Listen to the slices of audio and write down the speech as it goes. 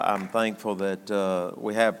I'm thankful that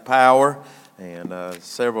we have power, and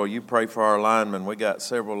several, you pray for our linemen. We got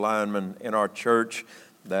several linemen in our church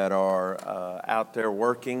that are out there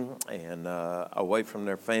working and away from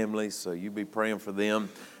their families, so you be praying for them.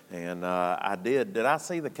 And did I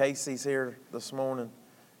see the Caseys here this morning?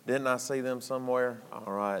 Didn't I see them somewhere?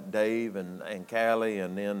 All right, Dave and Callie,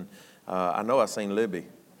 and then I know I seen Libby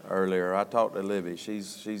earlier. I talked to Libby.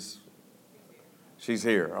 She's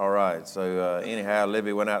here. All right. So anyhow,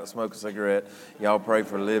 Libby went out to smoke a cigarette. Y'all pray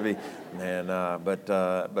for Libby. And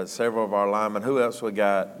but several of our linemen. Who else we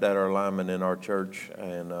got that are linemen in our church?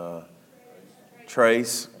 And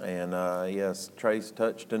Trace. And yes, Trace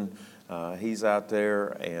Touchton. He's out there.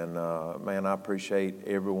 And man, I appreciate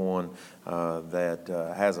everyone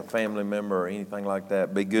that has a family member or anything like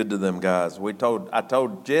that. Be good to them guys. I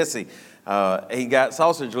told Jesse. He got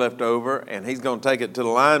sausage left over, and he's going to take it to the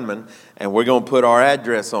lineman, and we're going to put our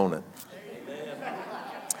address on it.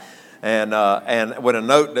 And with a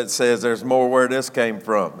note that says there's more where this came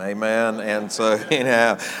from. Amen. And so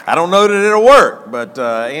anyhow, I don't know that it'll work, but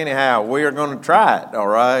anyhow, we are going to try it. All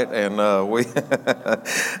right. And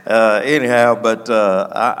anyhow, but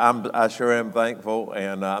I sure am thankful,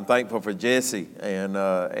 and I'm thankful for Jesse,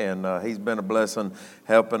 and he's been a blessing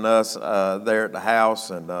helping us there at the house,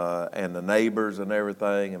 and the neighbors and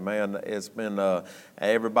everything. And man, it's been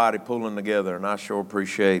everybody pulling together, and I sure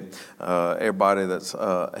appreciate everybody that's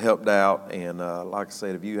helped out. And like I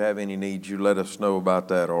said, if you have any needs, you let us know about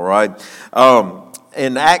that. All right.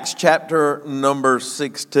 In Acts chapter number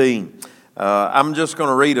 16, I'm just going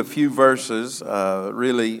to read a few verses,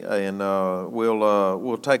 really, and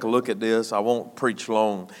we'll take a look at this. I won't preach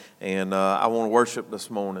long, and I want to worship this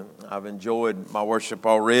morning. I've enjoyed my worship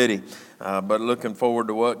already, but looking forward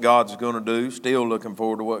to what God's going to do. Still looking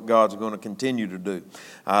forward to what God's going to continue to do.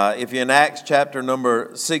 If you're in Acts chapter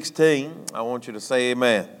number 16, I want you to say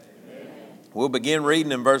amen. We'll begin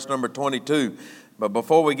reading in verse number 22. But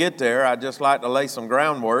before we get there, I'd just like to lay some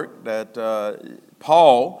groundwork that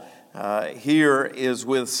Paul here is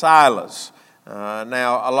with Silas.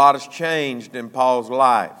 Now, a lot has changed in Paul's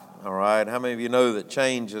life. All right. How many of you know that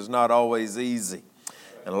change is not always easy?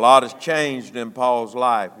 And a lot has changed in Paul's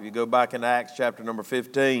life. If you go back into Acts chapter number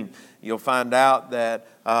 15, you'll find out that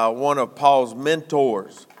one of Paul's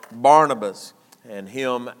mentors, Barnabas, and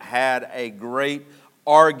him had a great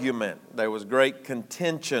argument. There was great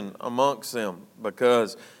contention amongst them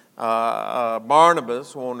because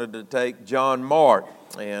Barnabas wanted to take John Mark,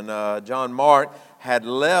 and John Mark had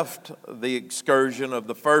left the excursion of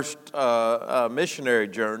the first missionary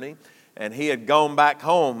journey, and he had gone back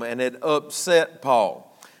home, and it upset Paul.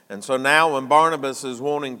 And so now when Barnabas is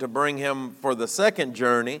wanting to bring him for the second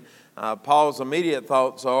journey, Paul's immediate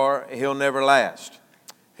thoughts are, he'll never last.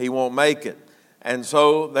 He won't make it. And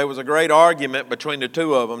so there was a great argument between the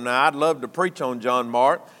two of them. Now, I'd love to preach on John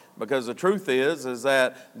Mark, because the truth is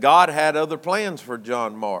that God had other plans for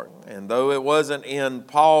John Mark. And though it wasn't in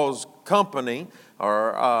Paul's company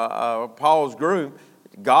or Paul's group,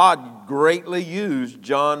 God greatly used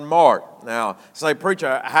John Mark. Now, say,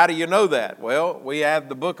 preacher, how do you know that? Well, we have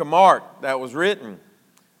the book of Mark that was written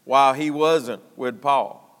while he wasn't with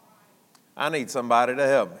Paul. I need somebody to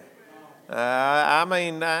help me.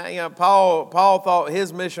 Paul thought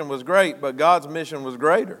his mission was great, but God's mission was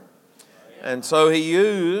greater. And so he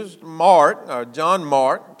used John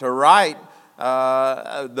Mark, to write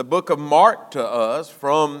the book of Mark to us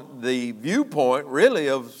from the viewpoint, really,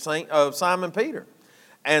 of Simon Peter.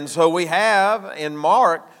 And so we have in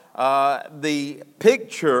Mark the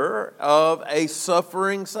picture of a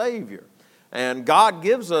suffering Savior. And God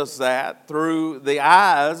gives us that through the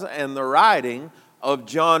eyes and the writing of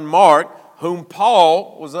John Mark, whom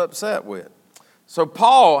Paul was upset with. So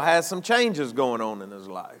Paul has some changes going on in his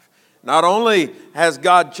life. Not only has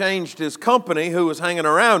God changed his company, who was hanging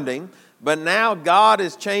around him, but now God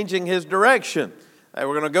is changing his direction. They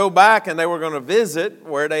were going to go back and they were going to visit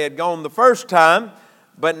where they had gone the first time,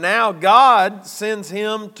 but now God sends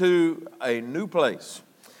him to a new place.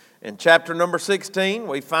 In chapter number 16,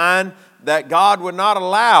 we find that God would not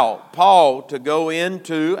allow Paul to go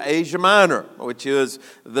into Asia Minor, which is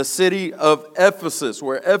the city of Ephesus,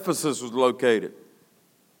 where Ephesus was located.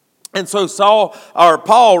 And so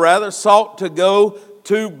Paul sought to go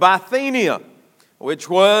to Bithynia, which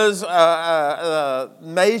was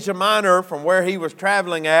Asia Minor, from where he was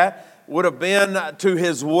traveling at, would have been to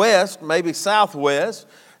his west, maybe southwest.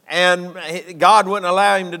 And God wouldn't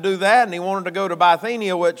allow him to do that, and he wanted to go to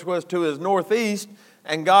Bithynia, which was to his northeast,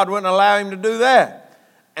 and God wouldn't allow him to do that.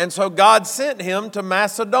 And so God sent him to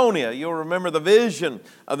Macedonia. You'll remember the vision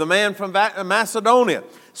of the man from Macedonia.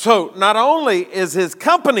 So not only is his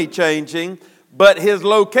company changing, but his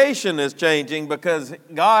location is changing because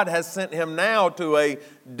God has sent him now to a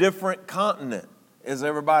different continent. Is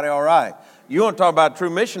everybody all right? You want to talk about a true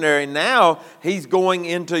missionary. Now he's going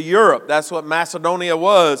into Europe. That's what Macedonia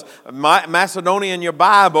was. Macedonia in your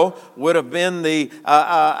Bible would have been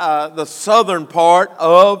the southern part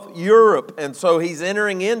of Europe. And so he's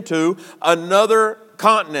entering into another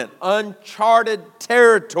continent, uncharted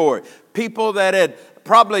territory. People that had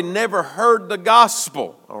probably never heard the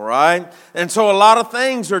gospel, all right? And so a lot of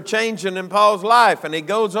things are changing in Paul's life. And he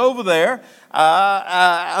goes over there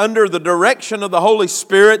under the direction of the Holy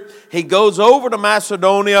Spirit. He goes over to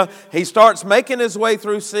Macedonia. He starts making his way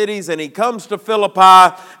through cities, and he comes to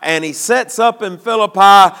Philippi, and he sets up in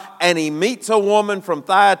Philippi, and he meets a woman from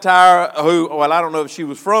Thyatira who, well, I don't know if she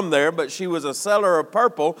was from there, but she was a seller of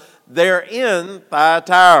purple there in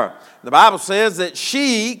Thyatira. The Bible says that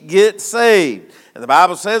she gets saved. And the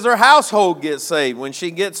Bible says her household gets saved when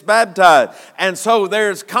she gets baptized. And so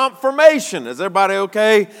there's confirmation. Is everybody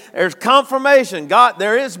okay? There's confirmation.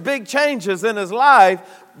 there is big changes in his life,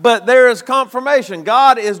 but there is confirmation.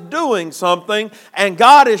 God is doing something, and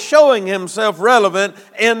God is showing himself relevant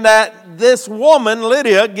in that this woman,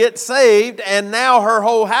 Lydia, gets saved, and now her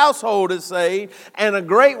whole household is saved, and a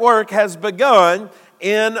great work has begun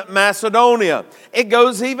in Macedonia. It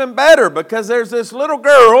goes even better because there's this little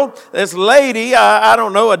girl, this lady, I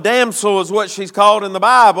don't know, a damsel is what she's called in the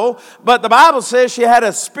Bible, but the Bible says she had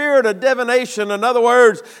a spirit of divination. In other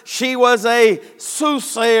words, she was a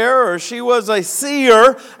soothsayer or she was a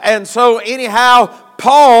seer. And so anyhow,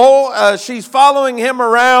 Paul, she's following him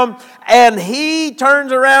around, and he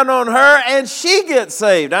turns around on her and she gets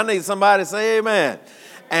saved. I need somebody to say amen.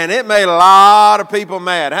 And it made a lot of people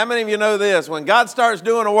mad. How many of you know this? When God starts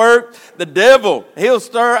doing a work, the devil, he'll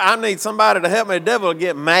stir. I need somebody to help me. The devil will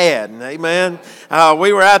get mad. Amen.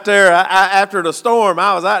 We were out there after the storm.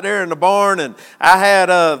 I was out there in the barn, and I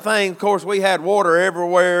had things. Of course, we had water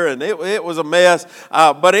everywhere, and it was a mess.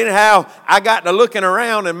 But anyhow, I got to looking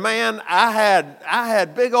around, and man, I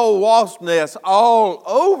had big old wasp nests all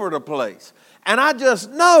over the place. And I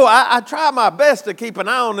just know, I try my best to keep an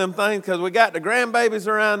eye on them things because we got the grandbabies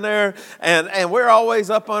around there, and we're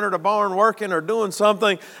always up under the barn working or doing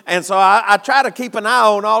something. And so I try to keep an eye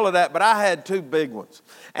on all of that, but I had two big ones.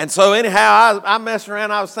 And so anyhow, I messed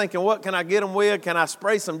around. I was thinking, what can I get them with? Can I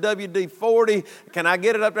spray some WD-40? Can I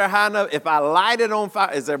get it up there high enough? If I light it on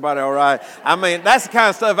fire, is everybody all right? I mean, that's the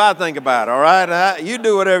kind of stuff I think about, all right? You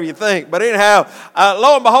do whatever you think. But anyhow,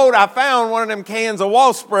 lo and behold, I found one of them cans of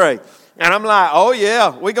wasp spray. And I'm like, oh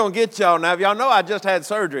yeah, we're going to get y'all. Now, y'all know I just had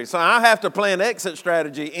surgery, so I have to play an exit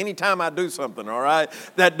strategy anytime I do something, all right,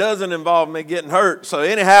 that doesn't involve me getting hurt. So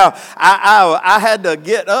anyhow, I had to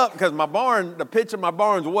get up because the pitch of my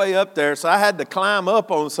barn's way up there, so I had to climb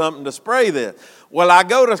up on something to spray this. Well, I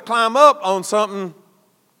go to climb up on something,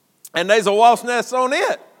 and there's a wasp nest on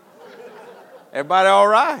it. Everybody all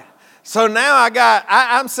right? So now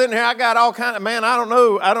I'm sitting here, I got all kind of, man, I don't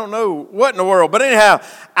know what in the world. But anyhow,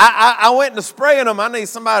 I went to spraying them. I need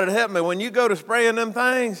somebody to help me. When you go to spraying them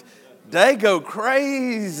things, they go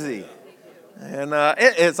crazy. And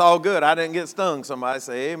it's all good. I didn't get stung. Somebody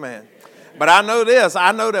say amen. But I know this.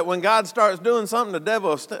 I know that when God starts doing something, the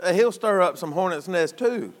devil, he'll stir up some hornet's nest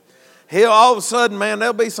too. All of a sudden, man,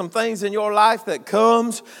 there'll be some things in your life that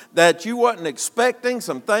comes that you wasn't expecting,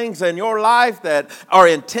 some things in your life that are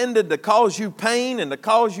intended to cause you pain and to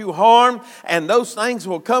cause you harm, and those things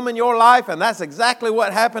will come in your life, and that's exactly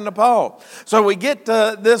what happened to Paul. So we get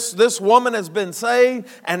to this woman has been saved,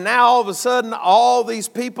 and now all of a sudden, all these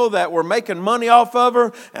people that were making money off of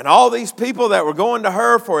her, and all these people that were going to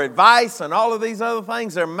her for advice, and all of these other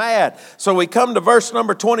things, they're mad. So we come to verse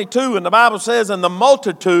number 22, and the Bible says, and the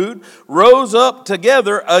multitude rose up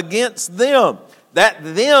together against them. That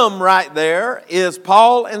them right there is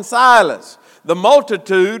Paul and Silas. The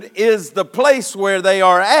multitude is the place where they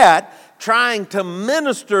are at, trying to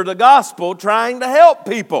minister the gospel, trying to help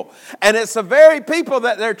people. And it's the very people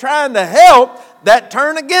that they're trying to help that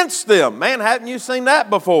turn against them. Man, haven't you seen that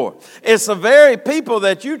before? It's the very people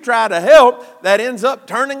that you try to help that ends up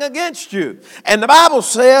turning against you. And the Bible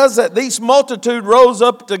says that these multitude rose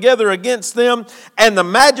up together against them, and the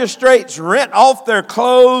magistrates rent off their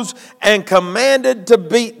clothes and commanded to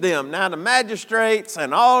beat them. Now, the magistrates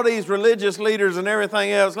and all these religious leaders and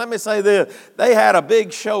everything else, let me say this, they had a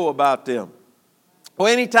big show about them.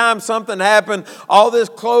 Well, anytime something happened, all this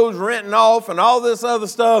clothes renting off and all this other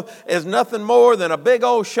stuff is nothing more than a big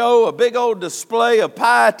old show, a big old display of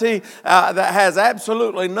piety that has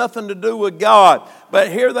absolutely nothing to do with God.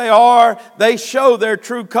 But here they are, they show their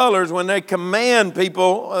true colors when they command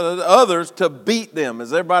people, others, to beat them.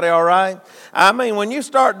 Is everybody all right? I mean, when you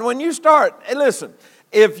start, hey, listen,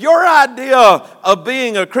 if your idea of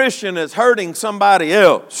being a Christian is hurting somebody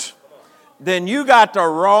else, then you got the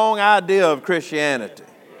wrong idea of Christianity.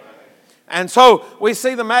 And so we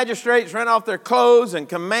see the magistrates rent off their clothes and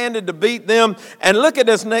commanded to beat them. And look at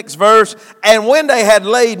this next verse. And when they had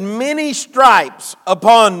laid many stripes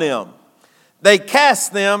upon them, they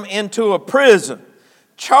cast them into a prison,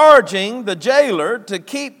 charging the jailer to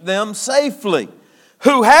keep them safely,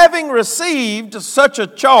 who having received such a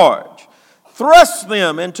charge, thrust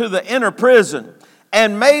them into the inner prison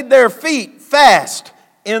and made their feet fast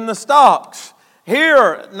in the stocks.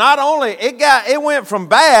 Here, not only it went from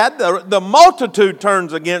bad, the multitude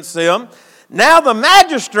turns against them. Now the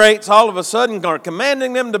magistrates all of a sudden are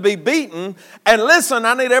commanding them to be beaten. And listen,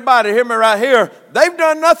 I need everybody to hear me right here. They've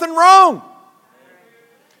done nothing wrong.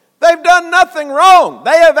 They've done nothing wrong.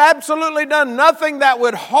 They have absolutely done nothing that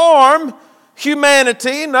would harm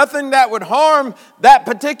humanity, nothing that would harm that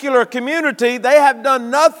particular community. They have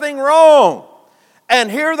done nothing wrong.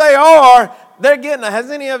 And here they are. They're getting.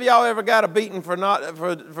 Has any of y'all ever got a beating for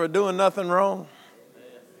doing nothing wrong?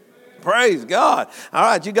 Praise God. All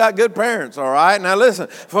right, you got good parents, all right? Now listen,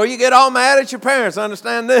 before you get all mad at your parents,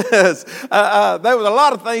 understand this. There was a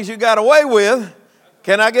lot of things you got away with.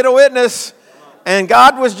 Can I get a witness? And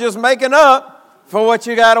God was just making up for what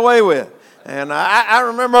you got away with. And I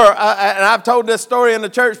remember, and I've told this story in the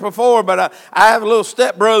church before, but I have a little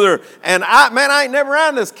stepbrother, and I ain't never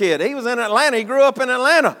around this kid. He was in Atlanta. He grew up in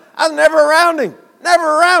Atlanta. I was never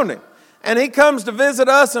around him. And he comes to visit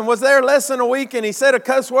us and was there less than a week, and he said a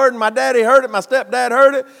cuss word, and my daddy heard it, my stepdad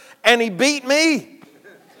heard it, and he beat me.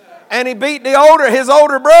 And he beat his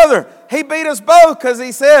older brother. He beat us both because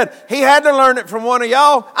he said he had to learn it from one of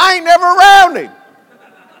y'all. I ain't never around him.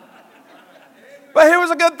 But here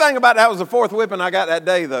was a good thing about that. Was the fourth whipping I got that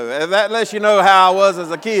day, though. That lets you know how I was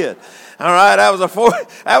as a kid. All right, that was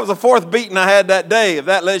a fourth beating I had that day. If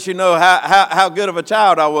that lets you know how good of a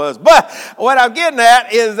child I was. But what I'm getting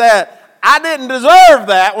at is that I didn't deserve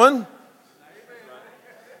that one.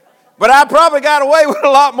 But I probably got away with a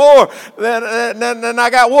lot more than I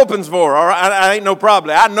got whoopings for, all right? I ain't no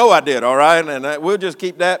problem. I know I did, all right? And we'll just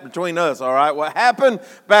keep that between us, all right? What happened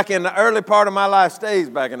back in the early part of my life stays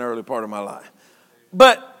back in the early part of my life.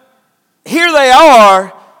 But here they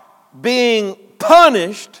are being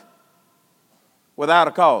punished without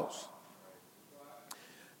a cause.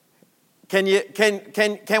 Can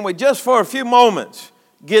we just for a few moments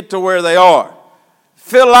get to where they are?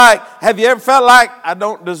 Have you ever felt like I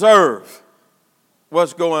don't deserve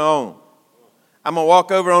what's going on? I'm going to walk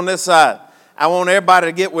over on this side. I want everybody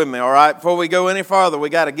to get with me, all right? Before we go any farther, we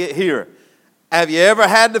got to get here. Have you ever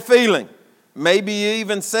had the feeling, maybe you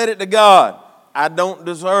even said it to God, I don't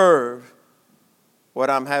deserve what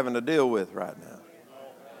I'm having to deal with right now.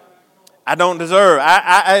 I don't deserve.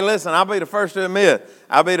 Hey, listen, I'll be the first to admit.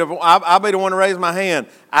 I'll be the one to raise my hand.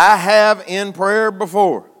 I have in prayer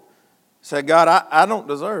before said, God, I don't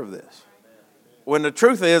deserve this. When the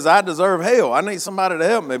truth is, I deserve hell. I need somebody to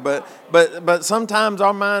help me. But sometimes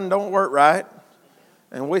our mind don't work right,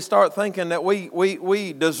 and we start thinking that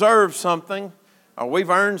we deserve something, or we've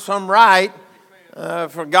earned some right.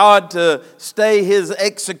 For God to stay His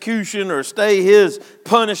execution or stay His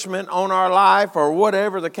punishment on our life or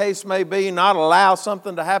whatever the case may be, not allow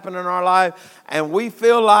something to happen in our life, and we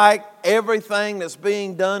feel like everything that's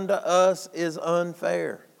being done to us is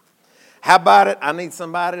unfair. How about it? I need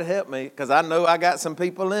somebody to help me because I know I got some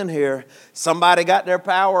people in here. Somebody got their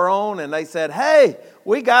power on and they said, hey,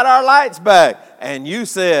 we got our lights back. And you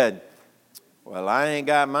said, well, I ain't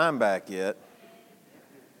got mine back yet.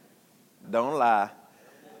 Don't lie.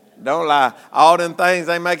 Don't lie. All them things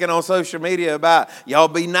they making on social media about, y'all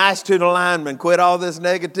be nice to the linemen, quit all this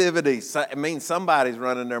negativity. It means somebody's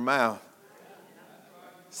running their mouth.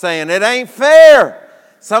 Saying it ain't fair.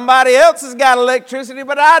 Somebody else has got electricity,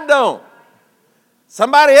 but I don't.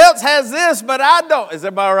 Somebody else has this, but I don't. Is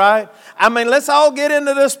everybody all right? I mean, let's all get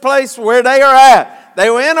into this place where they are at. They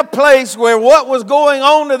were in a place where what was going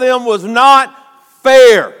on to them was not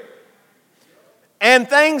fair. And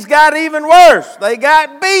things got even worse. They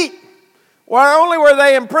got beat. Well, only were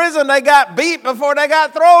they in prison, they got beat before they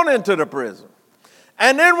got thrown into the prison.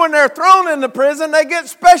 And then when they're thrown into prison, they get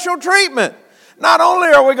special treatment. Not only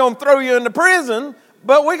are we going to throw you into prison,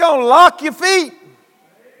 but we're going to lock your feet.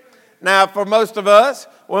 Now, for most of us,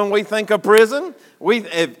 when we think of prison.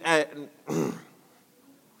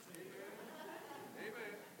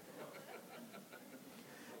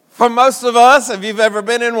 For most of us, if you've ever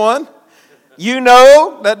been in one, you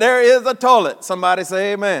know that there is a toilet. Somebody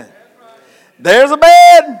say amen. There's a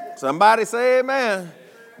bed. Somebody say amen.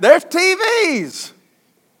 There's TVs.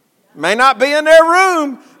 May not be in their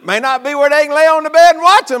room. May not be where they can lay on the bed and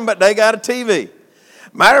watch them, but they got a TV.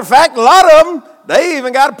 Matter of fact, a lot of them, they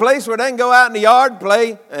even got a place where they can go out in the yard,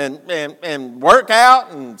 play, and work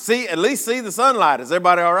out and at least see the sunlight. Is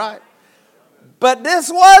everybody all right? But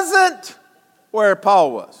this wasn't where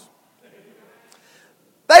Paul was.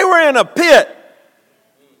 They were in a pit.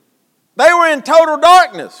 They were in total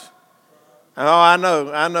darkness. Oh, I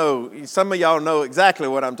know. Some of y'all know exactly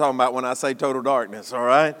what I'm talking about when I say total darkness, all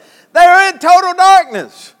right? They're in total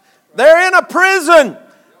darkness. They're in a prison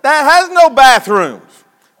that has no bathrooms.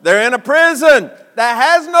 They're in a prison that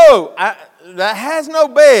has no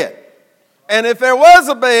bed. And if there was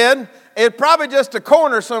a bed, it's probably just a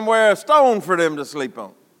corner somewhere, a stone for them to sleep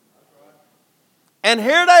on. And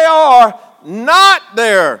here they are, not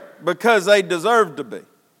there because they deserve to be.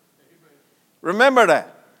 Remember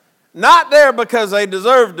that. Not there because they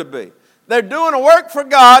deserve to be. They're doing a work for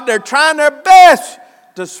God. They're trying their best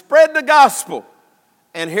to spread the gospel.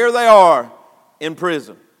 And here they are in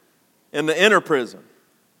prison, in the inner prison,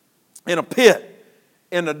 in a pit,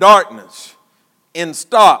 in the darkness, in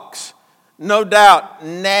stocks. No doubt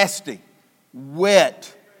nasty,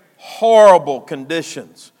 wet, horrible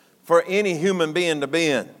conditions for any human being to be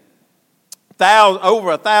in. Over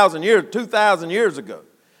 1,000 years, 2,000 years ago.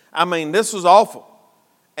 I mean, this was awful.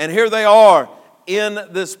 And here they are in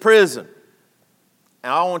this prison.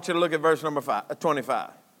 And I want you to look at verse number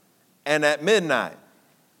 25. And at midnight,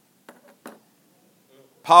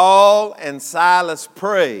 Paul and Silas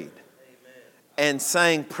prayed and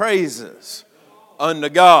sang praises unto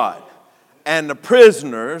God. And the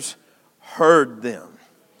prisoners heard them.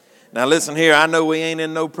 Now listen here, I know we ain't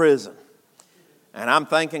in no prison. And I'm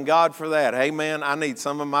thanking God for that. Amen. I need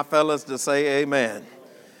some of my fellas to say amen.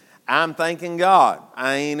 I'm thanking God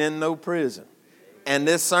I ain't in no prison. And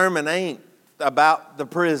this sermon ain't about the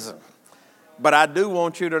prison. But I do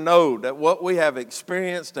want you to know that what we have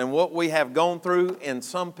experienced and what we have gone through in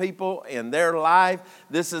some people in their life,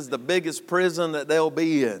 this is the biggest prison that they'll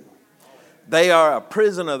be in. They are a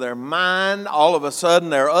prison of their mind. All of a sudden,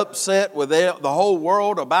 they're upset with the whole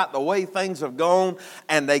world about the way things have gone,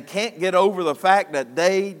 and they can't get over the fact that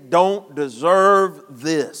they don't deserve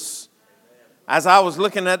this. As I was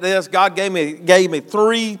looking at this, God gave me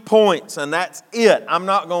 3 points, and that's it. I'm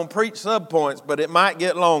not going to preach sub-points, but it might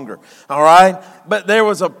get longer, all right? But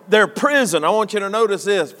their prison, I want you to notice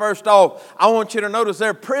this. First off, I want you to notice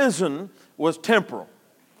their prison was temporal.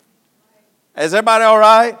 Is everybody all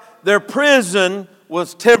right? Their prison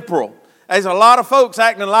was temporal. There's a lot of folks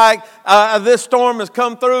acting like this storm has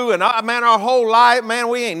come through and, our whole life,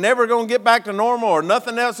 we ain't never going to get back to normal or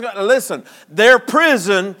nothing else. Listen, their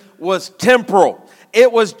prison was temporal.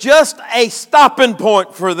 It was just a stopping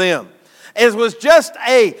point for them. It was just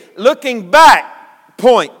a looking back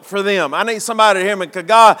point for them. I need somebody to hear me because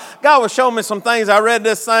God was showing me some things. I read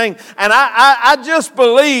this thing and I just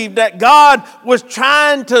believed that God was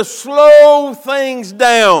trying to slow things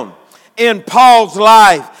down in Paul's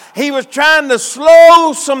life. He was trying to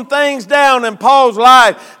slow some things down in Paul's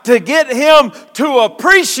life to get him to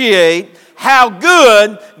appreciate how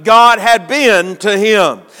good God had been to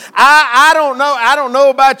him. I don't know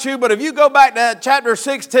about you, but if you go back to chapter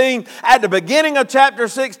 16, at the beginning of chapter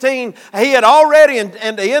 16, he had already, in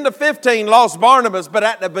the end of 15, lost Barnabas, but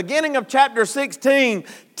at the beginning of chapter 16,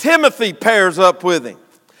 Timothy pairs up with him.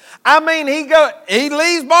 He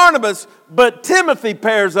leaves Barnabas, but Timothy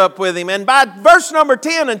pairs up with him. And by verse number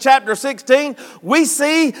 10 in chapter 16, we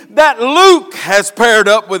see that Luke has paired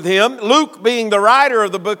up with him. Luke being the writer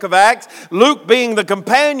of the book of Acts. Luke being the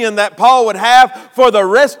companion that Paul would have for the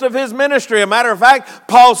rest of his ministry. A matter of fact,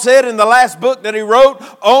 Paul said in the last book that he wrote,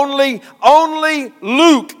 only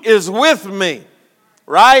Luke is with me.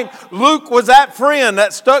 Right? Luke was that friend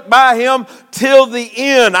that stuck by him till the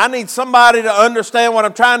end. I need somebody to understand what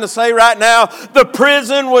I'm trying to say right now. The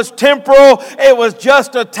prison was temporal. It was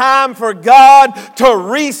just a time for God to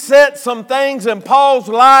reset some things in Paul's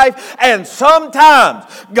life. And sometimes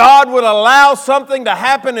God would allow something to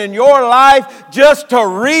happen in your life just to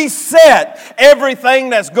reset everything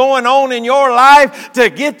that's going on in your life, to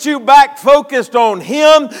get you back focused on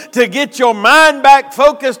Him, to get your mind back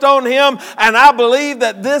focused on Him. And I believe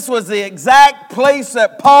that this was the exact place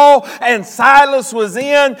that Paul and Silas was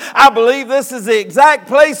in. I believe this is the exact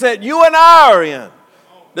place that you and I are in.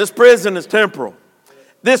 This prison is temporal.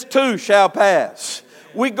 This too shall pass.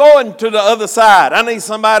 We're going to the other side. I need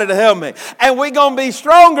somebody to help me. And we're going to be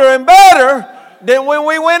stronger and better than when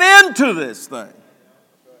we went into this thing.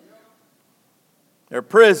 Their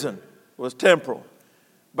prison was temporal.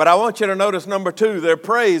 But I want you to notice number 2, their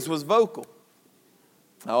praise was vocal.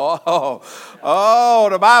 The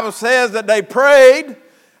Bible says that they prayed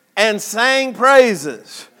and sang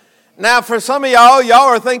praises. Now, for some of y'all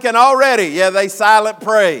are thinking already, yeah, they silent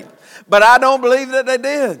prayed. But I don't believe that they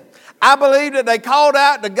did. I believe that they called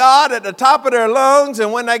out to God at the top of their lungs,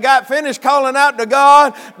 and when they got finished calling out to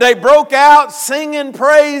God, they broke out singing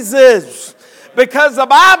praises. Because the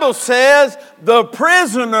Bible says the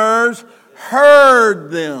prisoners heard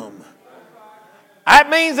them. That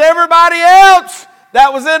means everybody else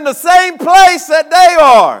that was in the same place that they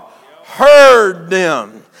are heard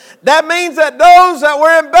them. That means that those that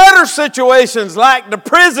were in better situations, like the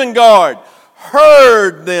prison guard,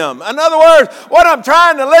 heard them. In other words, what I'm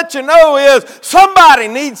trying to let you know is somebody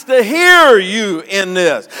needs to hear you in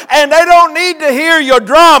this. And they don't need to hear your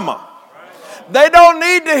drama. They don't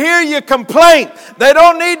need to hear your complaint. They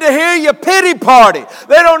don't need to hear your pity party.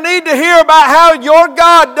 They don't need to hear about how your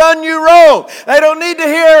God done you wrong. They don't need to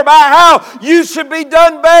hear about how you should be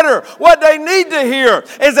done better. What they need to hear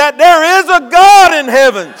is that there is a God in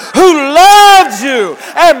heaven who loves you.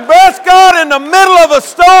 And bless God, in the middle of a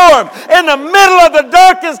storm, in the middle of the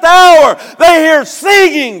darkest hour, they hear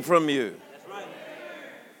singing from you.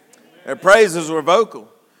 Their praises were vocal.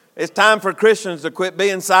 It's time for Christians to quit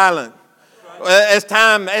being silent. It's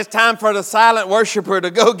time for the silent worshiper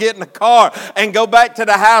to go get in the car and go back to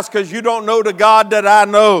the house, because you don't know the God that I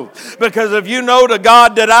know. Because if you know the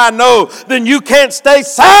God that I know, then you can't stay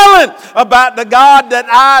silent about the God that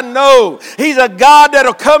I know. He's a God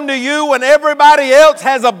that'll come to you when everybody else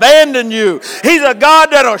has abandoned you. He's a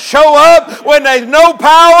God that'll show up when there's no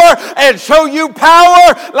power and show you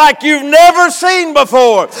power like you've never seen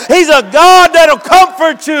before. He's a God that'll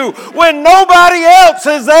comfort you when nobody else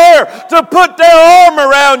is there to put their arm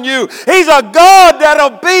around you. He's a God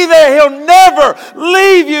that'll be there. He'll never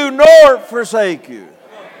leave you nor forsake you.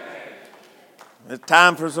 It's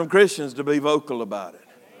time for some Christians to be vocal about it.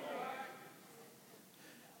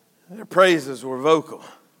 Their praises were vocal.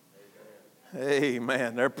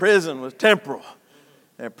 Amen. Their prison was temporal.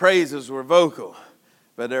 Their praises were vocal.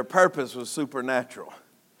 But their purpose was supernatural.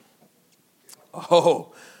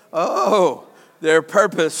 Their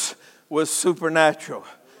purpose was supernatural.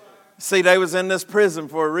 See, they was in this prison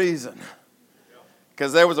for a reason.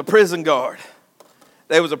 Because there was a prison guard.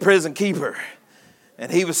 There was a prison keeper.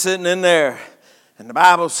 And he was sitting in there. And the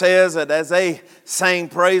Bible says that as they sang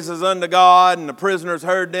praises unto God and the prisoners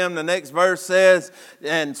heard them, the next verse says,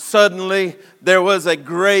 and suddenly there was a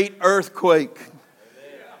great earthquake.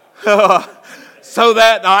 So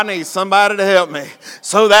that, I need somebody to help me.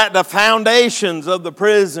 So that the foundations of the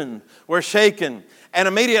prison were shaken. And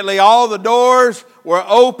immediately all the doors were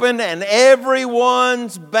opened and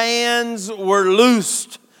everyone's bands were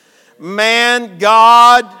loosed. Man,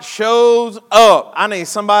 God shows up. I need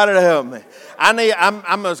somebody to help me.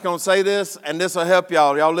 I'm just going to say this, and this will help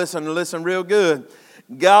y'all. Y'all listen real good.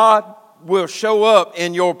 God will show up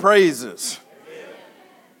in your praises,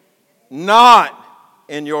 not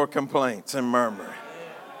in your complaints and murmuring.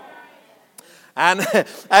 And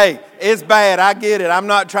hey, it's bad. I get it. I'm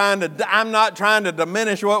not trying to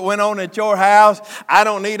diminish what went on at your house. I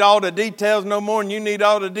don't need all the details no more than you need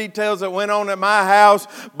all the details that went on at my house.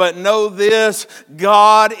 But know this,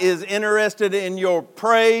 God is interested in your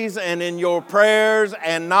praise and in your prayers,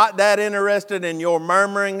 and not that interested in your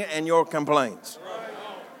murmuring and your complaints.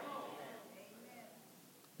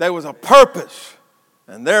 There was a purpose,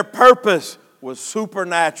 and their purpose was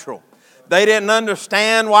supernatural. They didn't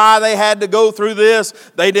understand why they had to go through this.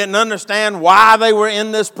 They didn't understand why they were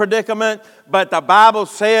in this predicament. But the Bible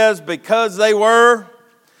says because they were,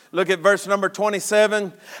 look at verse number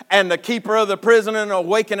 27. And the keeper of the prison,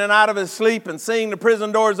 awakening out of his sleep and seeing the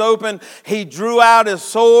prison doors open, he drew out his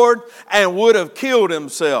sword and would have killed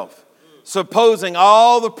himself, supposing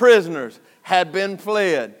all the prisoners had been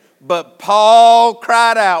fled. But Paul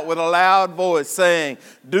cried out with a loud voice, saying,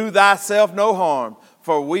 do thyself no harm,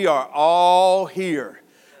 for we are all here.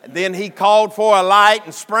 And then he called for a light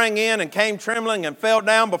and sprang in and came trembling and fell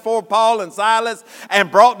down before Paul and Silas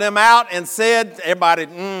and brought them out and said, everybody,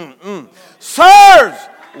 sirs,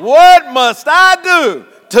 what must I do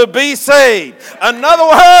to be saved? In other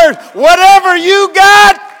words, whatever you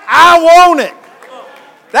got, I want it.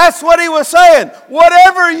 That's what he was saying.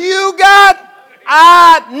 Whatever you got,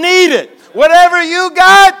 I need it. Whatever you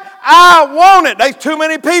got, I want it. There's too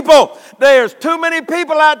many people There's too many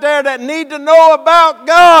people out there that need to know about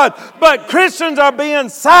God, but Christians are being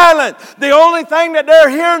silent. The only thing that they're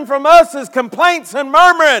hearing from us is complaints and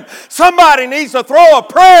murmuring. Somebody needs to throw a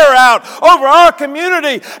prayer out over our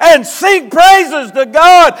community and sing praises to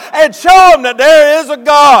God and show them that there is a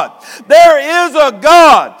God. There is a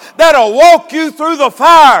God that'll walk you through the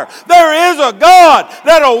fire. There is a God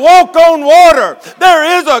that'll walk on water.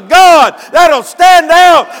 There is a God that'll stand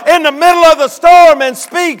out in the middle of the storm and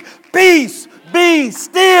speak, "Peace, be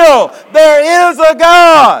still." There is a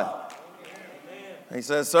God. He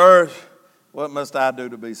says, "Sir, what must I do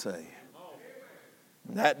to be saved?"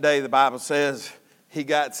 That day, the Bible says, he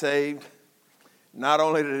got saved. Not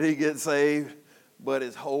only did he get saved, but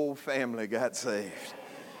his whole family got saved.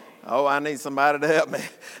 Oh, I need somebody to help me.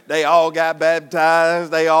 They all got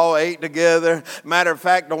baptized. They all ate together. Matter of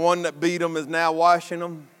fact, the one that beat them is now washing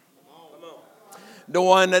them. The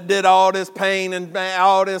one that did all this pain and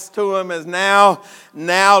all this to him is now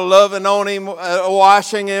loving on him,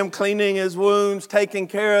 washing him, cleaning his wounds, taking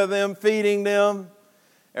care of them, feeding them.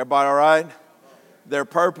 Everybody all right? Their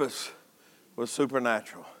purpose was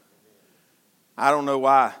supernatural. I don't know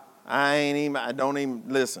why. I don't even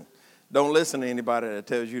listen. Don't listen to anybody that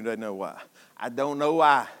tells you they know why. I don't know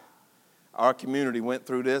why our community went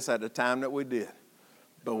through this at the time that we did.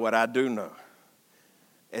 But what I do know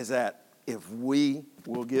is that if we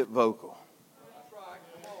will get vocal,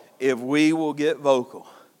 and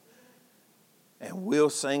we'll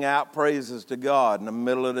sing out praises to God in the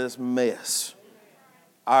middle of this mess,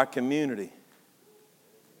 our community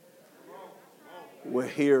will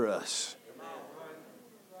hear us.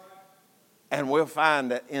 And we'll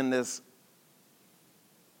find that in this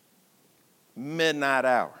midnight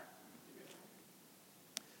hour,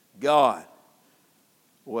 God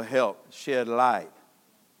will help shed light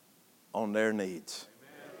on their needs.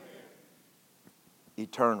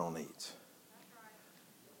 Eternal needs.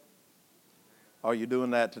 Are you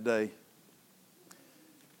doing that today?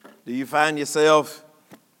 Do you find yourself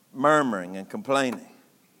murmuring and complaining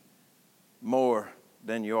more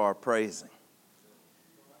than you are praising?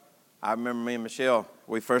 I remember me and Michelle,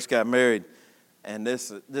 we first got married, and this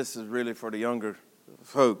is really for the younger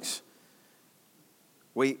folks.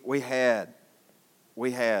 We lived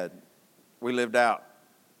out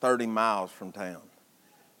 30 miles from town.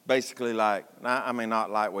 Basically not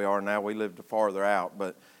like we are now. We lived farther out,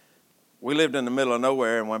 but we lived in the middle of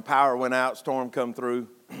nowhere, and when power went out, storm come through,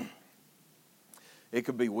 it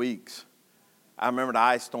could be weeks. I remember the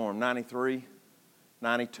ice storm, 92,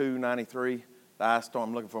 93. The ice storm,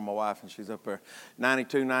 I'm looking for my wife, and she's up there.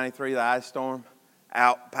 92, 93, the ice storm.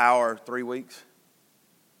 Out power 3 weeks.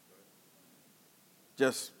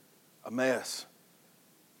 Just a mess.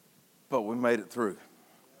 But we made it through.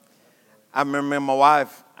 I remember me and my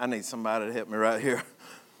wife, I need somebody to help me right here.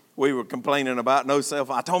 We were complaining about no cell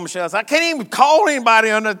phone. I told Michelle, I can't even call anybody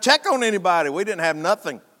or check on anybody. We didn't have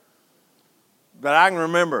nothing. But I can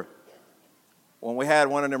remember when we had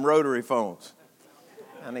one of them rotary phones.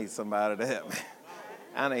 I need somebody to help me.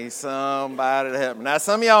 Now,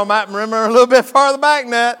 some of y'all might remember a little bit farther back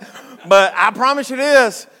than that, but I promise you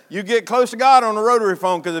this, you get close to God on the rotary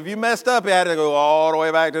phone, because if you messed up, you had to go all the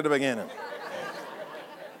way back to the beginning.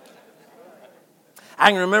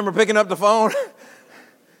 I can remember picking up the phone.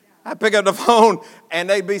 I'd pick up the phone, and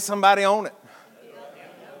there'd be somebody on it.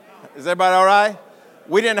 Is everybody all right?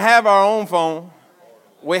 We didn't have our own phone.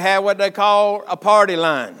 We had what they call a party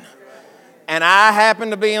line. And I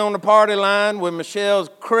happened to be on the party line with Michelle's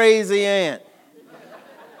crazy aunt.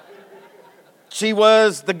 She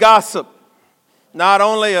was the gossip, not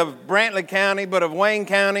only of Brantley County, but of Wayne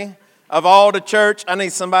County, of all the church. I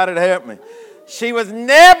need somebody to help me. She was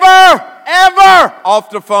never, ever off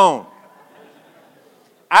the phone.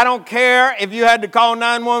 I don't care if you had to call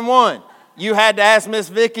 911. You had to ask Miss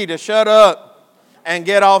Vicky to shut up and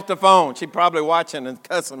get off the phone. She's probably watching and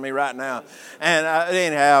cussing me right now. And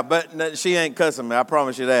anyhow, but she ain't cussing me. I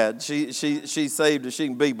promise you that. She's saved as she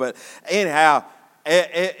can be. But anyhow,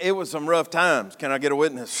 it was some rough times. Can I get a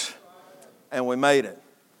witness? And we made it.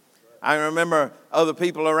 I remember other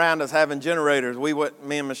people around us having generators.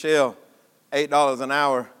 Me and Michelle, $8 an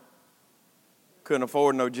hour, couldn't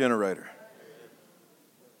afford no generator.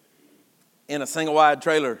 In a single wide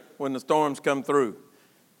trailer when the storms come through.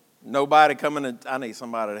 Nobody coming in. I need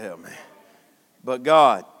somebody to help me. But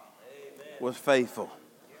God was faithful.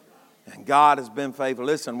 And God has been faithful.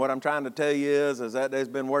 Listen, what I'm trying to tell you is that there's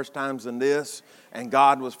been worse times than this. And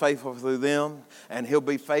God was faithful through them. And He'll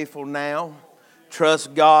be faithful now.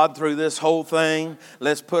 trust God through this whole thing.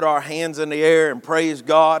 Let's put our hands in the air and praise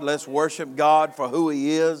God. Let's worship God for who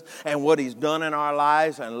He is and what He's done in our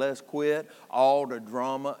lives. And let's quit all the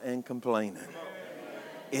drama and complaining.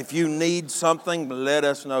 If you need something, let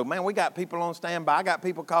us know. Man, we got people on standby. I got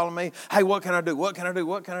people calling me, hey, what can I do? What can I do?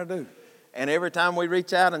 What can I do? And every time we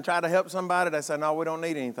reach out and try to help somebody, they say, no, we don't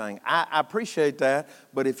need anything. I appreciate that,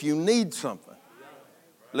 but if you need something,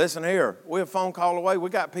 listen here, we're a phone call away. We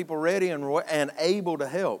got people ready and able to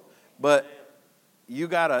help, but you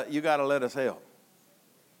gotta let us help.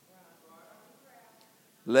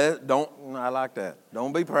 I like that.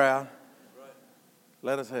 Don't be proud.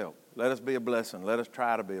 Let us help. Let us be a blessing. Let us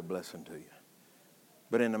try to be a blessing to you.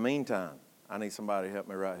 But in the meantime, I need somebody to help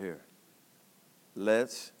me right here.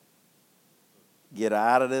 Let's get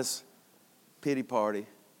out of this pity party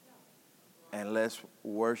and let's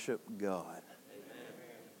worship God.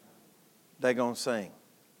 They're going to sing.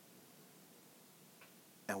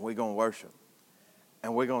 And we're going to worship.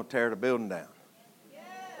 And we're going to tear the building down.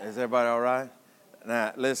 Is everybody all right?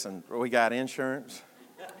 Now, listen, we got insurance.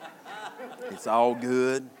 It's all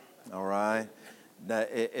good. All right.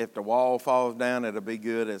 If the wall falls down, it'll be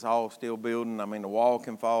good. It's all steel building. I mean, the wall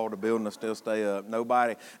can fall, the building will still stay up.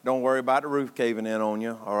 Nobody, don't worry about the roof caving in on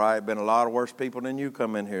you. All right. Been a lot of worse people than you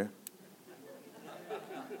come in here.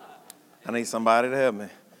 I need somebody to help me.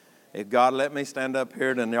 If God let me stand up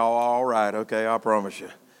here, then y'all all right. Okay, I promise you.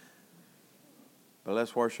 But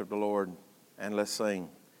let's worship the Lord and let's sing.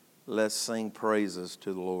 Let's sing praises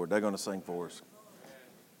to the Lord. They're going to sing for us.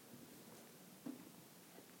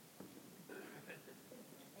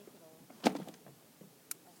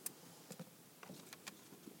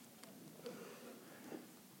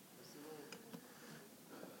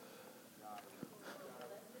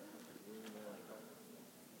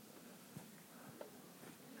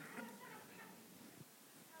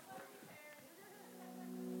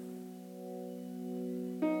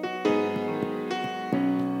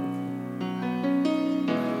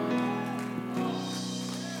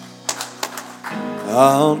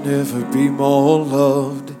 I'll never be more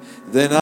loved than